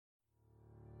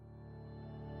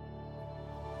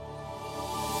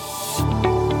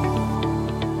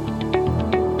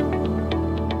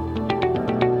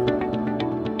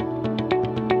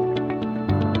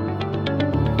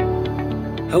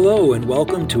Hello and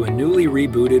welcome to a newly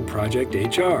rebooted Project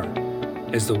HR.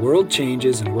 As the world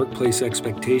changes and workplace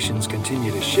expectations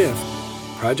continue to shift,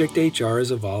 Project HR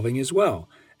is evolving as well,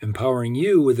 empowering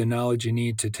you with the knowledge you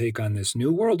need to take on this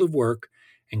new world of work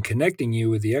and connecting you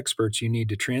with the experts you need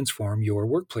to transform your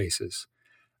workplaces.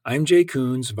 I'm Jay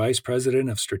Coons, Vice President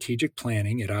of Strategic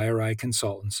Planning at IRI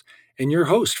Consultants, and your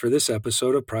host for this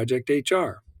episode of Project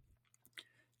HR.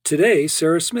 Today,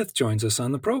 Sarah Smith joins us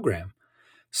on the program.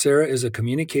 Sarah is a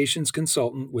communications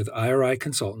consultant with IRI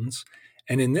Consultants,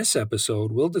 and in this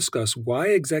episode, we'll discuss why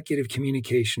executive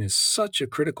communication is such a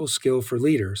critical skill for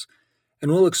leaders, and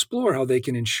we'll explore how they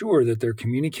can ensure that their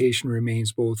communication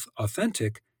remains both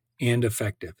authentic and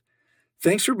effective.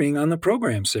 Thanks for being on the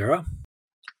program, Sarah.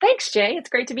 Thanks, Jay. It's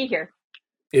great to be here.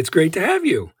 It's great to have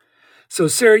you. So,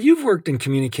 Sarah, you've worked in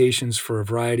communications for a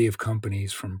variety of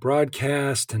companies, from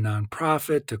broadcast to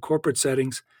nonprofit to corporate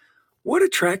settings. What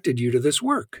attracted you to this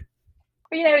work?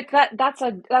 That's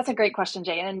a great question,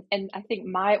 Jay. And I think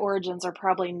my origins are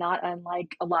probably not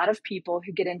unlike a lot of people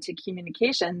who get into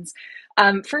communications.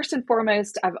 First and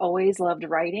foremost, I've always loved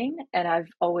writing and I've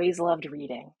always loved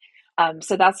reading.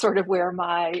 So that's sort of where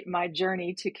my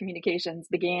journey to communications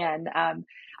began.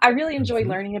 I really enjoy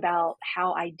learning about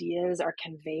how ideas are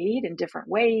conveyed in different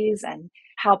ways and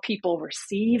how people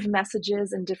receive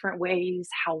messages in different ways,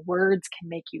 how words can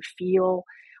make you feel,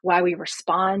 why we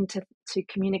respond to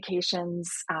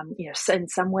communications, in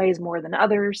some ways more than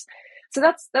others. So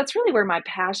that's really where my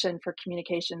passion for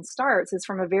communication starts, is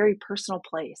from a very personal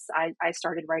place. I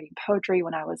started writing poetry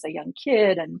when I was a young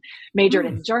kid and majored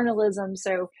in journalism.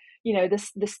 So,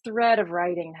 this thread of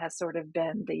writing has sort of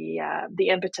been the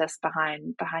impetus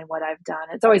behind what I've done.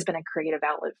 It's always been a creative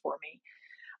outlet for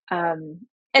me.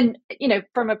 And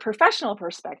from a professional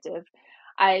perspective,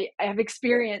 I have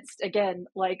experienced, again,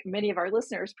 like many of our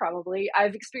listeners probably,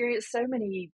 I've experienced so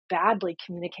many badly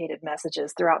communicated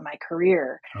messages throughout my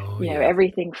career.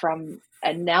 Everything from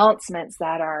announcements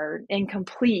that are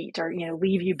incomplete or,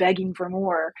 leave you begging for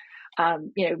more,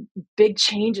 big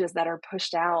changes that are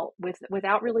pushed out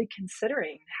without really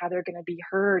considering how they're going to be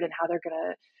heard and how they're going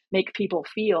to make people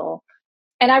feel.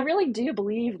 And I really do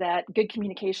believe that good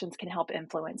communications can help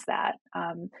influence that.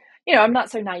 I'm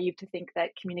not so naive to think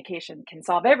that communication can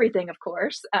solve everything, of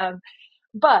course.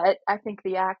 But I think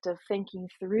the act of thinking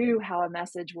through how a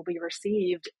message will be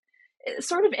received,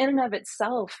 sort of in and of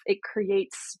itself, it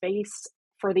creates space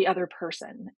for the other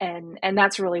person. And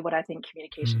that's really what I think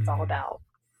communication is all about.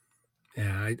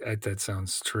 Yeah, that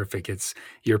sounds terrific.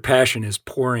 Your passion is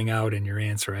pouring out in your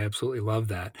answer. I absolutely love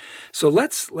that. So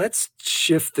let's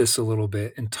shift this a little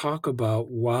bit and talk about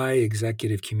why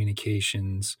executive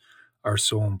communications are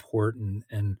so important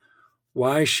and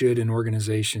why should an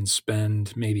organization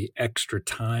spend maybe extra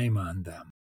time on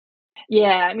them?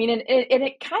 Yeah, I mean, and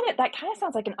it kind of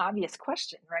sounds like an obvious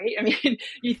question, right? I mean,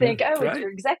 you think, oh, it's Right.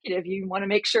 your executive, you want to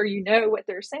make sure you know what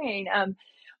they're saying.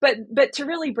 But to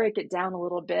really break it down a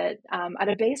little bit, at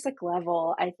a basic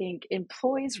level, I think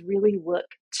employees really look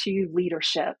to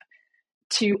leadership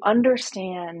to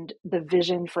understand the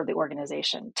vision for the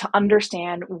organization, to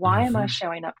understand why am I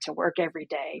showing up to work every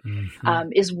day?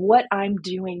 Is what I'm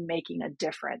doing making a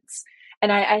difference?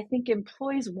 And I think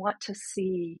employees want to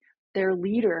see their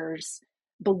leaders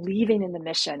believing in the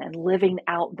mission and living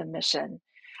out the mission.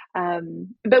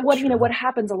 But what Sure. what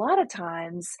happens a lot of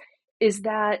times is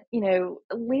that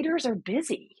leaders are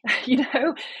busy.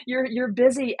 You're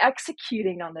busy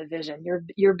executing on the vision.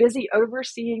 You're busy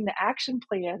overseeing the action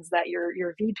plans that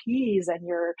your VPs and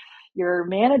your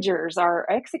managers are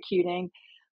executing,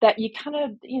 that you kind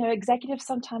of executives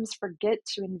sometimes forget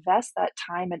to invest that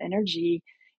time and energy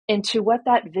into what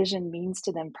that vision means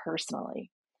to them personally,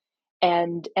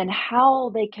 and how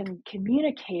they can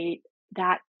communicate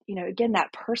that, again,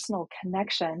 that personal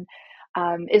connection,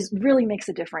 is really makes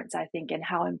a difference, I think, in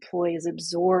how employees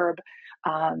absorb,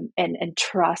 and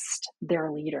trust their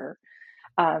leader.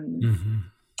 Um,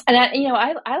 and I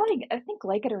think,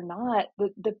 like it or not,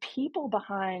 the people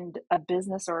behind a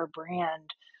business or a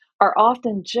brand are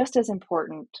often just as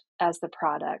important as the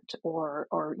product or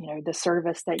the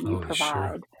service that you Oh, sure.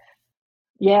 provide.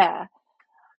 Yeah.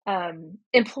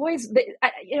 Employees,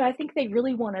 I think they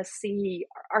really want to see,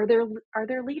 are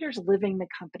their leaders living the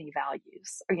company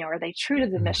values? Or, are they true to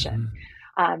the mission?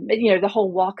 The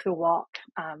whole walk the walk,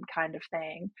 kind of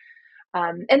thing.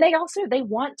 And they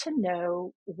want to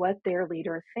know what their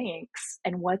leader thinks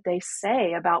and what they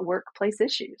say about workplace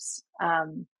issues.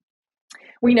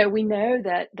 We know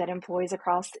that employees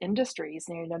across industries,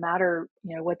 no matter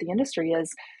what the industry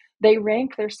is, they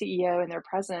rank their CEO and their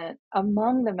president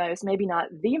among the most, maybe not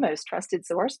the most trusted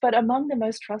source, but among the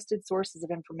most trusted sources of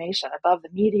information, above the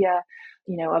media,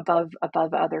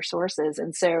 above other sources.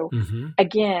 And so, Mm-hmm.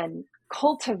 again,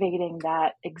 cultivating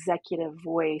that executive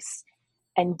voice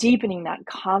and deepening that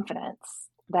confidence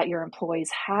that your employees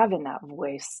have in that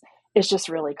voice is just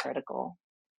really critical.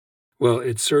 Well,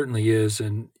 it certainly is,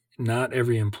 and not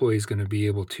every employee is going to be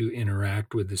able to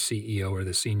interact with the CEO or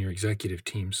the senior executive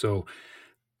team. So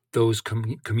those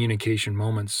communication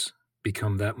moments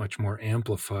become that much more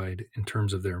amplified in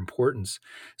terms of their importance.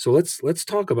 So let's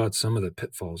talk about some of the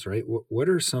pitfalls, right? What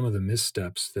are some of the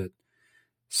missteps that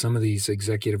some of these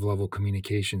executive level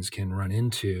communications can run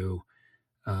into?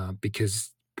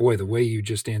 Because boy, the way you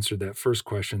just answered that first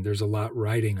question, there's a lot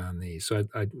riding on these. So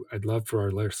I'd love for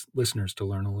our listeners to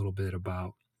learn a little bit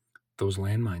about those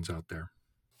landmines out there.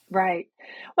 Right.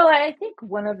 Well, I think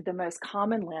one of the most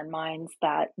common landmines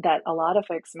that a lot of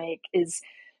folks make is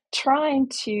trying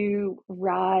to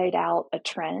ride out a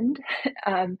trend.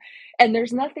 um, and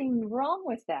there's nothing wrong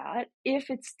with that if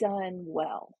it's done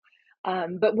well.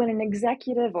 But when an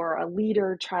executive or a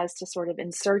leader tries to sort of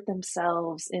insert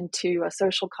themselves into a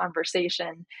social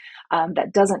conversation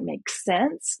that doesn't make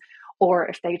sense, or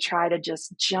if they try to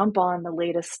just jump on the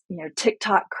latest,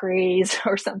 TikTok craze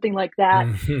or something like that,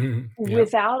 Mhm.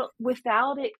 Yep.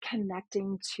 without it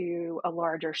connecting to a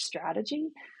larger strategy,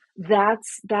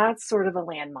 that's sort of a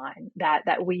landmine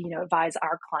that we advise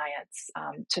our clients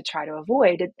to try to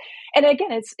avoid it. And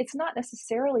again, it's not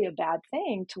necessarily a bad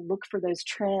thing to look for those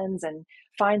trends and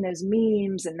find those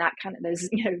memes and that kind of those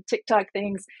TikTok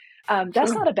things. That's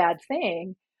Sure. not a bad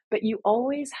thing, but you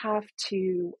always have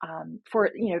to for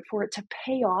it to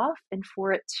pay off and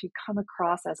for it to come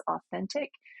across as authentic,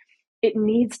 it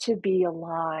needs to be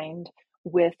aligned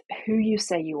with who you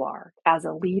say you are as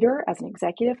a leader, as an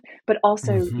executive, but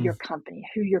also Mhm. your company,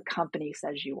 who your company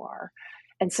says you are.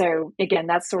 And so, again,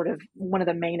 that's sort of one of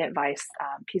the main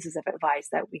pieces of advice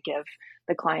that we give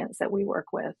the clients that we work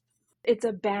with. It's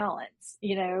a balance,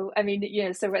 I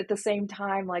mean, so at the same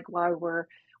time, like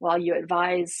while you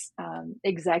advise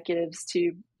executives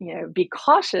to, be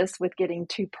cautious with getting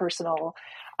too personal,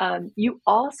 you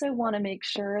also want to make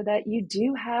sure that you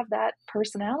do have that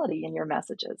personality in your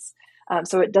messages.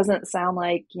 So it doesn't sound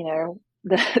like,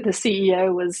 the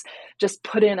CEO was just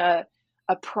put in a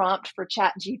prompt for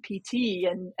Chat GPT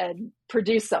and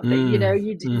produce something. You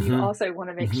Mhm. also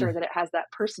want to make Mhm. sure that it has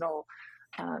that personal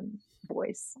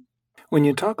voice. When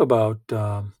you talk about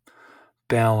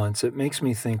balance, it makes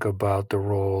me think about the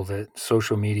role that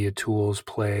social media tools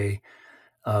play.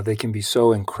 They can be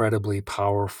so incredibly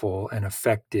powerful and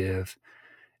effective,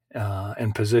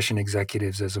 and position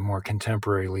executives as a more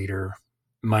contemporary leader,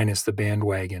 minus the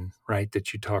bandwagon, right,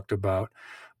 that you talked about.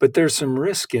 But there's some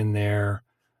risk in there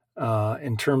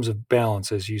in terms of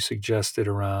balance, as you suggested,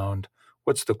 around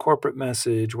what's the corporate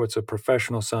message, what's a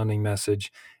professional sounding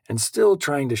message, and still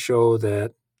trying to show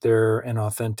that they're an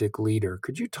authentic leader.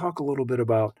 Could you talk a little bit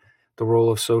about the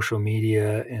role of social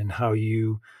media and how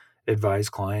you advise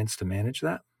clients to manage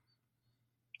that?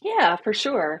 Yeah, for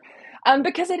sure.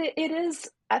 Because it is,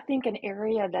 I think, an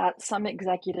area that some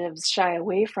executives shy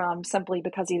away from simply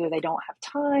because either they don't have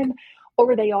time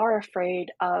or they are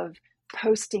afraid of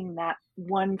posting that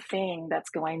one thing that's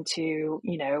going to,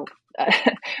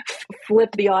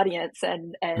 flip the audience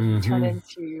and turn Mhm.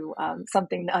 into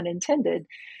something unintended.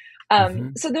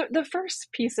 Mhm. So the first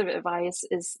piece of advice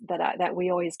is that we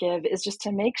always give is just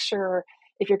to make sure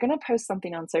if you're going to post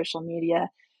something on social media,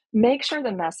 make sure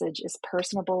the message is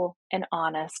personable and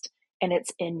honest and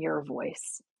it's in your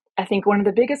voice. I think one of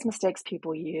the biggest mistakes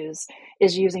people use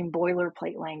is using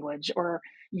boilerplate language or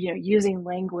using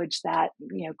language that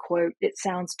quote it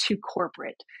sounds too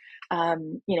corporate.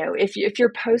 If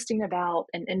you're posting about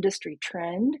an industry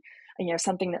trend,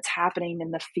 something that's happening in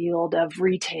the field of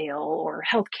retail or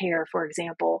healthcare, for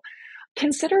example,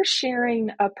 consider sharing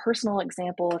a personal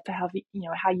example of how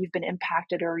you've been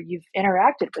impacted or you've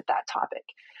interacted with that topic.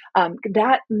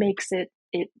 That makes it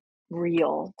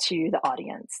real to the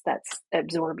audience that's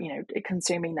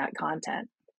consuming that content.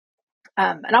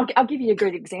 And I'll give you a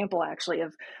great example actually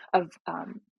of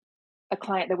a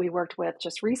client that we worked with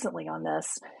just recently on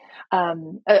this.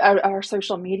 Our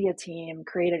social media team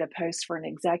created a post for an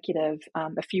executive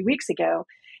a few weeks ago,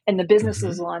 and the business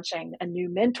was Mhm. launching a new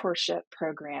mentorship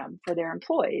program for their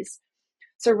employees.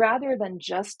 So rather than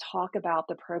just talk about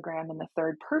the program in the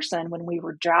third person when we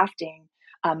were drafting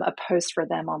a post for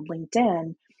them on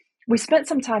LinkedIn, we spent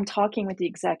some time talking with the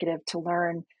executive to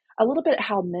learn a little bit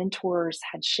how mentors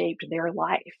had shaped their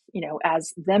life,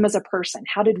 as them as a person.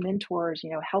 How did mentors,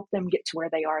 help them get to where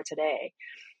they are today?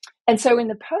 And so in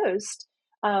the post,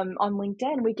 on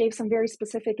LinkedIn, we gave some very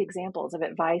specific examples of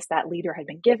advice that leader had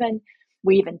been given.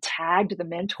 We even tagged the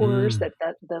mentors Mm,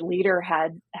 that the leader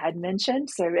had mentioned.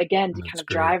 So again, to kind that's of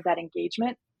great. drive that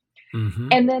engagement. Mm-hmm.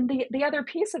 And then the other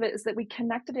piece of it is that we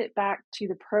connected it back to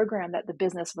the program that the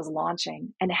business was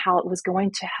launching and how it was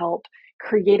going to help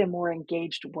create a more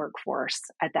engaged workforce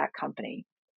at that company.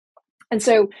 And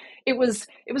so it was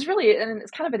really, and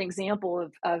it's kind of an example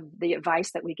of the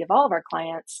advice that we give all of our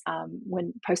clients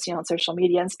when posting on social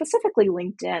media, and specifically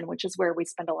LinkedIn, which is where we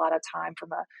spend a lot of time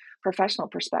from a professional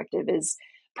perspective, is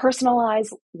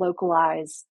personalize,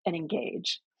 localize, and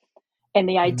engage. And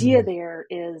the idea Mm, there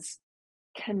is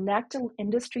connect an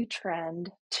industry trend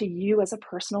to you as a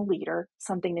personal leader,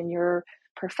 something in your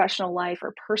professional life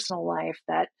or personal life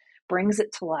that brings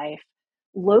it to life,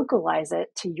 localize it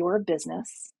to your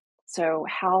business. So,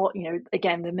 how,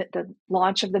 again, the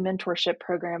launch of the mentorship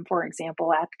program, for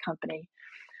example, at the company,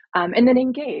 and then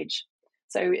engage.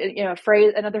 So,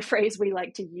 another phrase we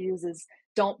like to use is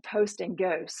don't post and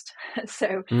ghost.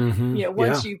 So, mm-hmm. Yeah.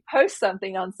 once you post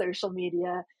something on social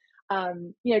media,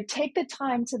 take the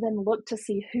time to then look to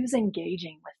see who's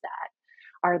engaging with that.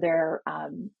 Are there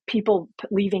people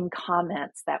leaving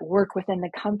comments that work within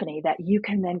the company that you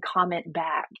can then comment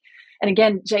back? And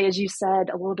again, Jay, as you said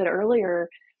a little bit earlier,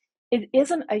 it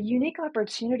isn't a unique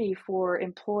opportunity for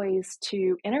employees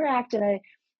to interact in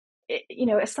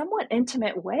a somewhat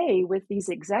intimate way with these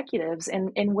executives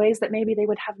in ways that maybe they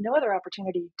would have no other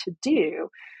opportunity to do.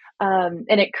 And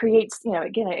it creates,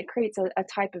 again, it creates a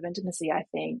type of intimacy, I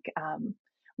think,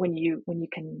 when you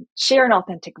can share an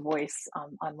authentic voice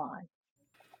online.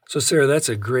 So, Sarah, that's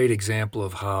a great example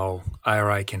of how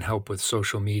IRI can help with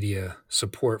social media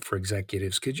support for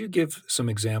executives. Could you give some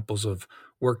examples of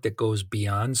work that goes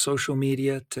beyond social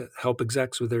media to help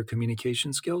execs with their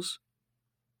communication skills?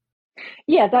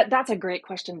 Yeah, that's a great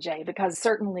question, Jay, because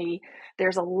certainly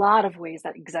there's a lot of ways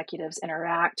that executives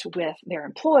interact with their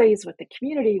employees, with the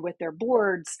community, with their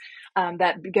boards,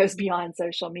 that goes beyond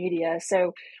social media.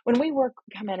 So when we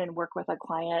come in and work with a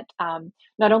client,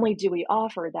 not only do we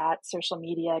offer that social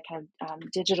media kind of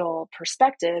digital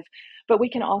perspective, but we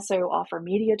can also offer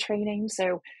media training.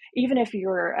 So even if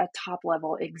you're a top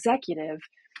level executive,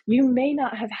 you may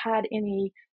not have had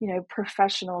any,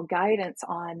 professional guidance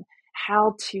on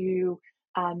how to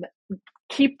um,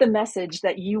 keep the message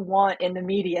that you want in the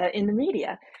media.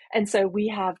 And so we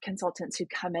have consultants who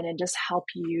come in and just help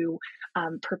you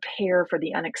prepare for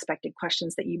the unexpected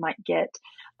questions that you might get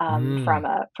Mm, from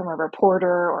a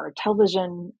reporter or a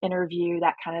television interview,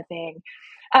 that kind of thing,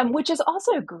 which is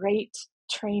also great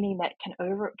training that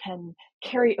can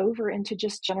carry over into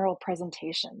just general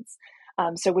presentations.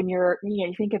 So when you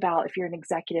think about if you're an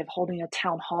executive holding a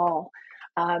town hall,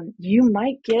 you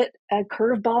might get a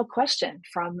curveball question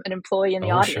from an employee in the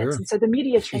oh, audience. sure. And so the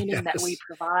media training that we Yes.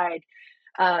 provide,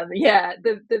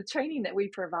 the training that we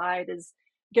provide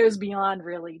goes beyond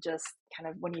really just kind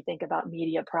of when you think about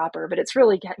media proper, but it's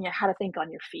really how to think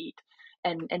on your feet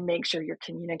and make sure you're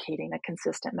communicating a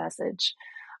consistent message.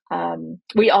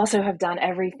 We also have done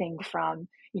everything from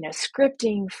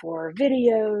scripting for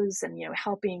videos and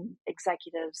helping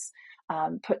executives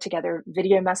put together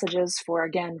video messages for,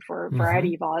 again, for a Mm-hmm.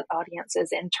 variety of audiences,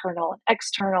 internal and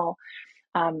external,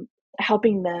 um,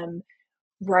 helping them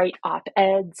write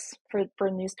op-eds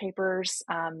for newspapers,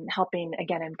 helping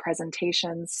again in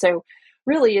presentations. So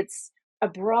really it's a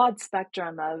broad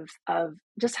spectrum of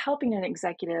just helping an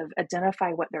executive identify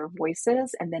what their voice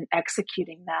is and then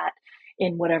executing that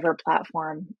in whatever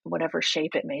platform, whatever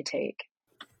shape it may take.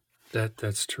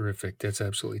 That's terrific. That's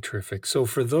absolutely terrific. So,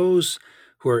 for those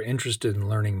who are interested in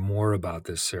learning more about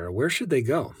this, Sarah, where should they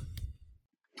go?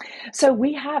 So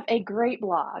we have a great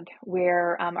blog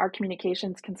where our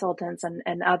communications consultants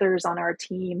and others on our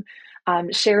team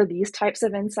share these types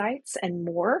of insights and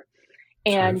more.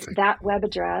 And Terrific. that web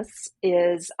address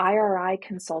is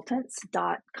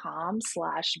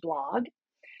iriconsultants.com/blog.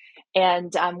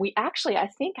 And we actually, I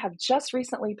think, have just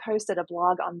recently posted a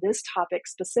blog on this topic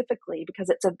specifically because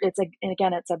and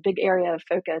again, it's a big area of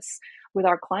focus with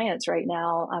our clients right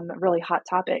now, a really hot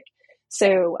topic.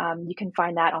 So you can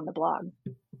find that on the blog.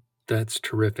 That's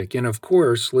terrific. And of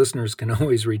course, listeners can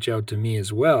always reach out to me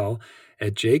as well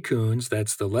at jkuhns,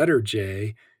 that's the letter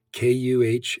J,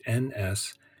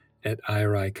 Kuhns, at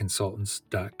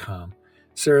iriconsultants.com.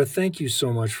 Sarah, thank you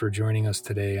so much for joining us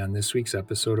today on this week's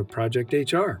episode of Project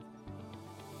HR.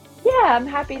 Yeah, I'm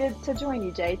happy to join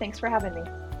you, Jay. Thanks for having me.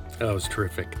 That was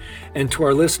terrific. And to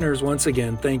our listeners, once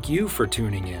again, thank you for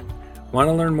tuning in. Want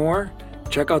to learn more?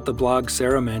 Check out the blog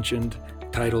Sarah mentioned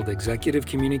titled Executive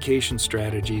Communication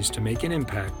Strategies to Make an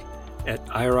Impact at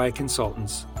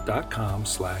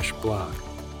iriconsultants.com/blog.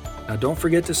 Now, don't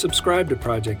forget to subscribe to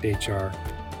Project HR,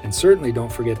 and certainly don't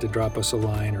forget to drop us a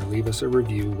line or leave us a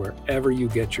review wherever you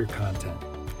get your content.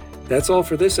 That's all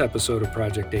for this episode of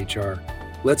Project HR.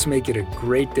 Let's make it a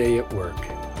great day at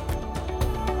work.